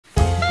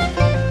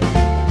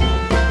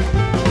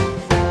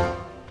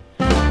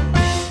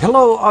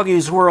Hello,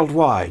 Augies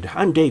Worldwide.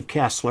 I'm Dave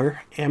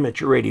Kassler,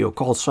 amateur radio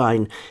call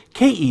sign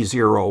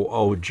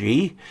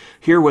KE0OG,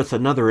 here with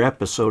another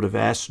episode of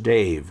Ask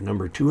Dave,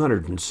 number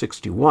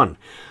 261.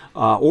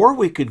 Or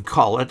we could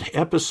call it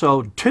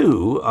episode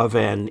 2 of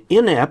an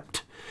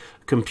inept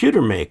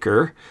computer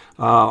maker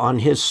on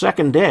his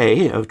second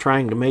day of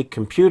trying to make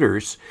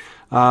computers.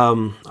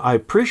 I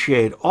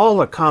appreciate all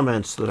the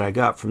comments that I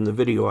got from the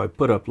video I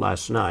put up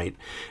last night,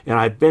 and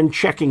I've been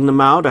checking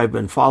them out. I've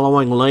been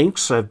following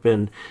links. I've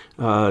been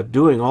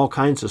doing all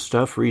kinds of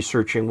stuff,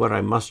 researching what I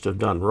must have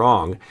done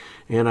wrong,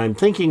 and I'm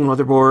thinking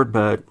motherboard,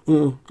 but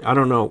I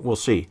don't know. We'll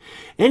see.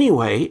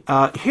 Anyway,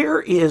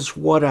 here is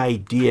what I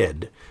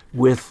did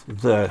with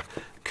the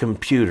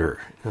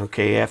computer,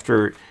 okay,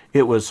 after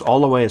it was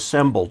all the way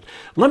assembled.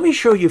 Let me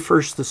show you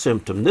first the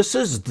symptom. This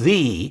is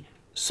the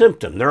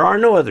symptom. There are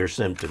no other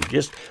symptoms,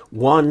 just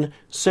one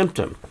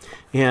symptom.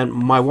 And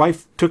my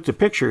wife took the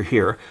picture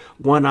here.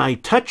 When I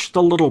touch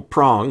the little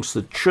prongs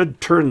that should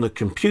turn the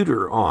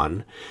computer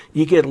on,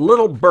 you get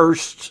little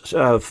bursts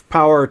of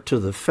power to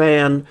the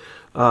fan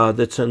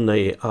that's in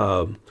the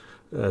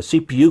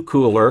CPU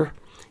cooler,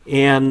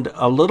 and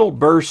a little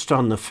burst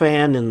on the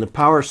fan in the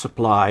power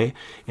supply,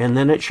 and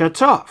then it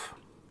shuts off.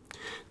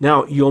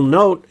 Now, you'll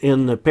note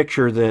in the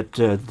picture that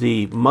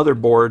the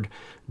motherboard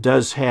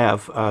does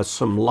have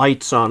some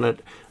lights on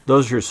it.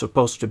 Those are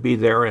supposed to be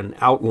there and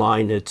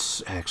outline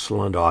its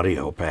excellent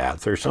audio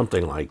path or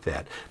something like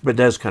that, but it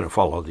does kind of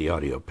follow the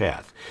audio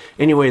path.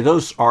 Anyway,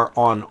 those are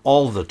on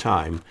all the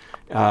time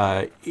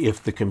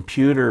if the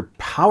computer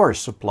power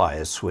supply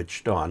is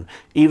switched on,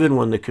 even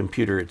when the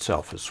computer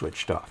itself is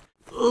switched off.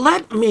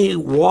 Let me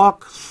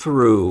walk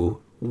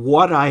through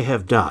what I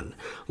have done.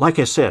 Like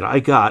I said, I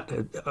got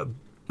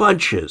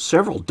bunches,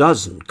 several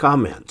dozen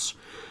comments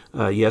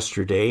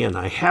yesterday, and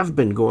I have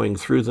been going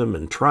through them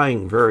and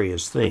trying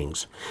various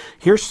things.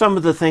 Here's some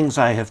of the things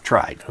I have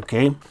tried,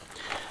 okay?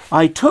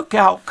 I took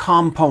out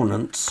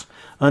components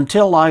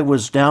until I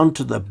was down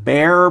to the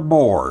bare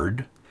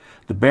board,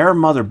 the bare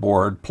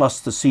motherboard, plus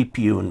the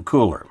CPU and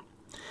cooler.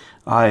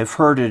 I've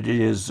heard it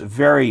is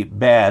very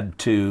bad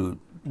to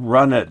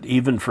run it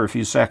even for a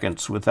few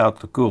seconds without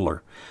the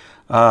cooler.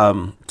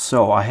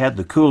 So I had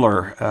the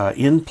cooler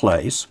in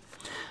place.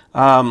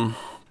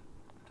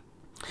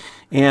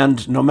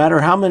 And no matter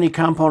how many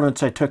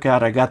components I took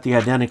out, I got the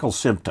identical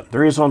symptom.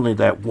 There is only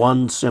that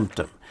one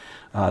symptom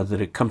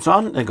that it comes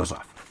on and it goes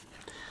off.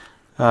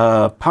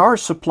 Power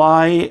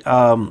supply,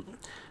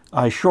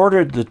 I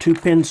shorted the two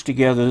pins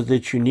together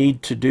that you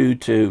need to do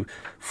to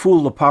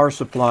fool the power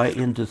supply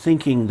into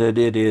thinking that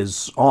it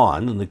is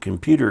on and the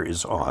computer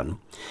is on.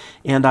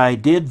 And I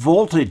did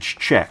voltage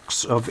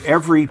checks of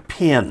every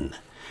pin.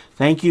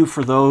 Thank you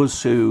for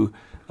those who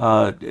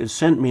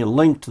sent me a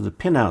link to the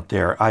pin out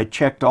there. I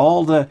checked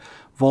all the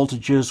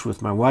voltages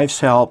with my wife's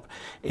help,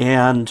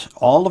 and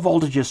all the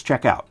voltages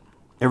check out.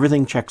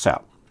 Everything checks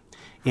out.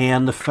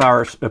 And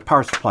the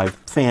power supply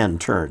fan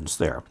turns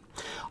there.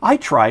 I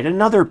tried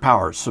another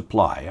power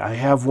supply. I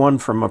have one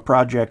from a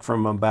project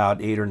from about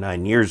 8 or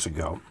 9 years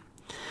ago.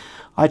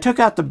 I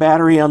took out the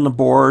battery on the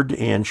board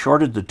and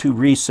shorted the two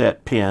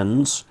reset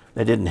pins.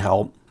 That didn't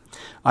help.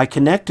 I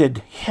connected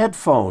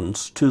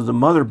headphones to the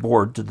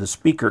motherboard to the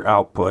speaker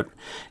output,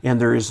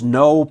 and there is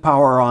no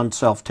power on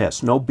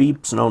self-test. No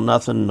beeps, no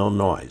nothing, no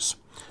noise.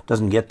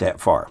 Doesn't get that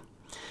far.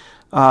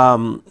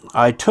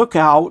 I took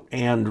out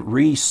and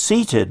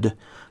reseated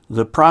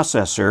the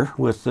processor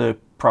with the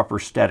proper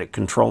static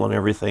control and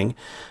everything,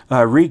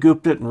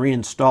 regrouped it and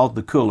reinstalled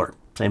the cooler.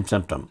 Same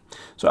symptom.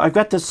 So I've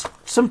got this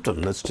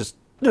symptom that's just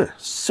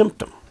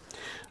symptom.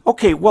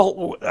 Okay,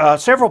 well,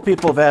 several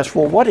people have asked,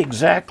 well, what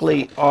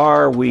exactly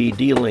are we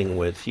dealing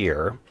with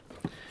here?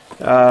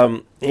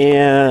 And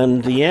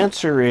the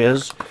answer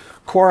is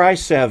Core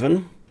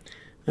i7.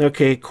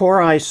 Okay, Core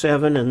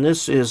i7, and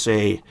this is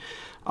a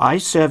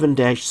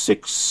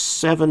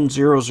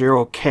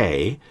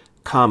i7-6700K,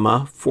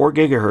 4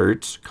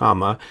 gigahertz,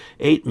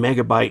 8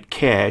 megabyte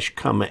cache,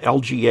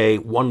 LGA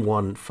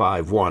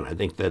 1151. I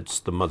think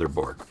that's the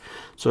motherboard.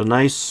 So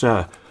nice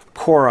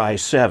Core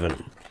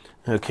i7.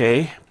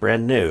 Okay,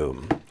 brand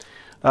new.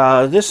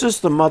 This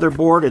is the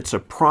motherboard. It's a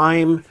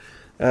Prime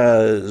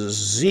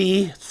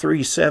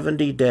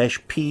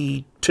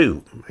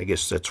Z370-P2. I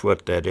guess that's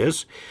what that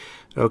is.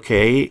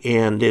 Okay,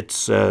 and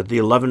it's the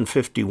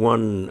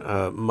 1151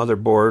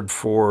 motherboard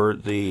for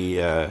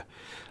the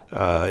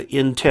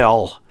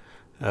Intel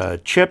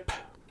chip.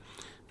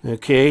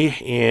 Okay,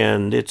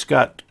 and it's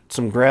got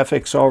some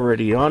graphics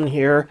already on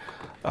here.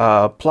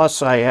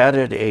 Plus I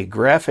added a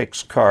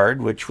graphics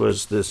card, which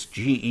was this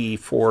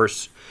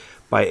GeForce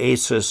by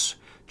Asus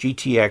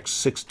GTX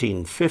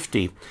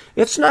 1650.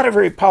 It's not a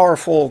very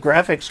powerful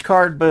graphics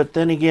card, but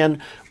then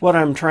again, what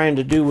I'm trying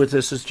to do with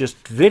this is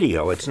just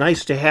video. It's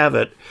nice to have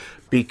it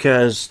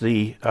because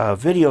the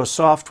video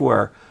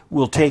software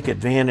will take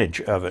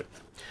advantage of it.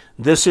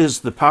 This is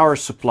the power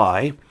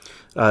supply,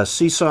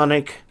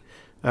 Seasonic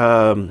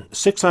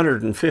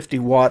 650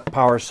 watt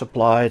power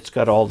supply. It's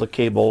got all the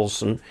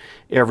cables and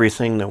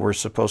everything that we're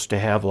supposed to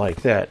have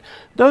like that.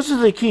 Those are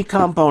the key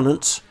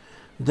components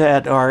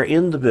that are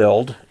in the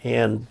build,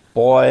 and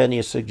boy,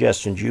 any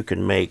suggestions you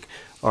can make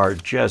are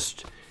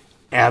just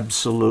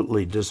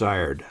absolutely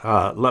desired.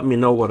 Let me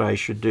know what I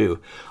should do.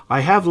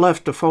 I have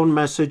left a phone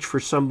message for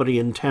somebody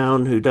in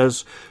town who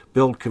does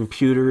build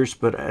computers,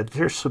 but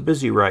they're so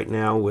busy right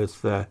now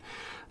with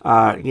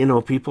you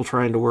know, people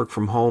trying to work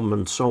from home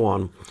and so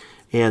on,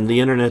 and the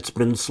internet's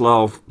been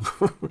slow.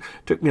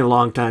 Took me a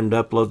long time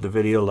to upload the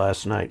video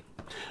last night.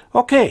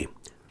 Okay,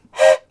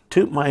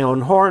 toot my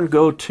own horn,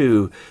 go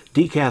to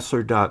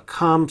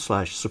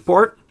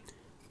dcasler.com/support.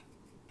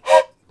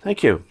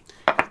 Thank you.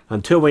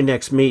 Until we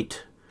next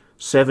meet,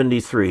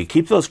 73.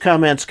 Keep those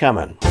comments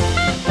coming.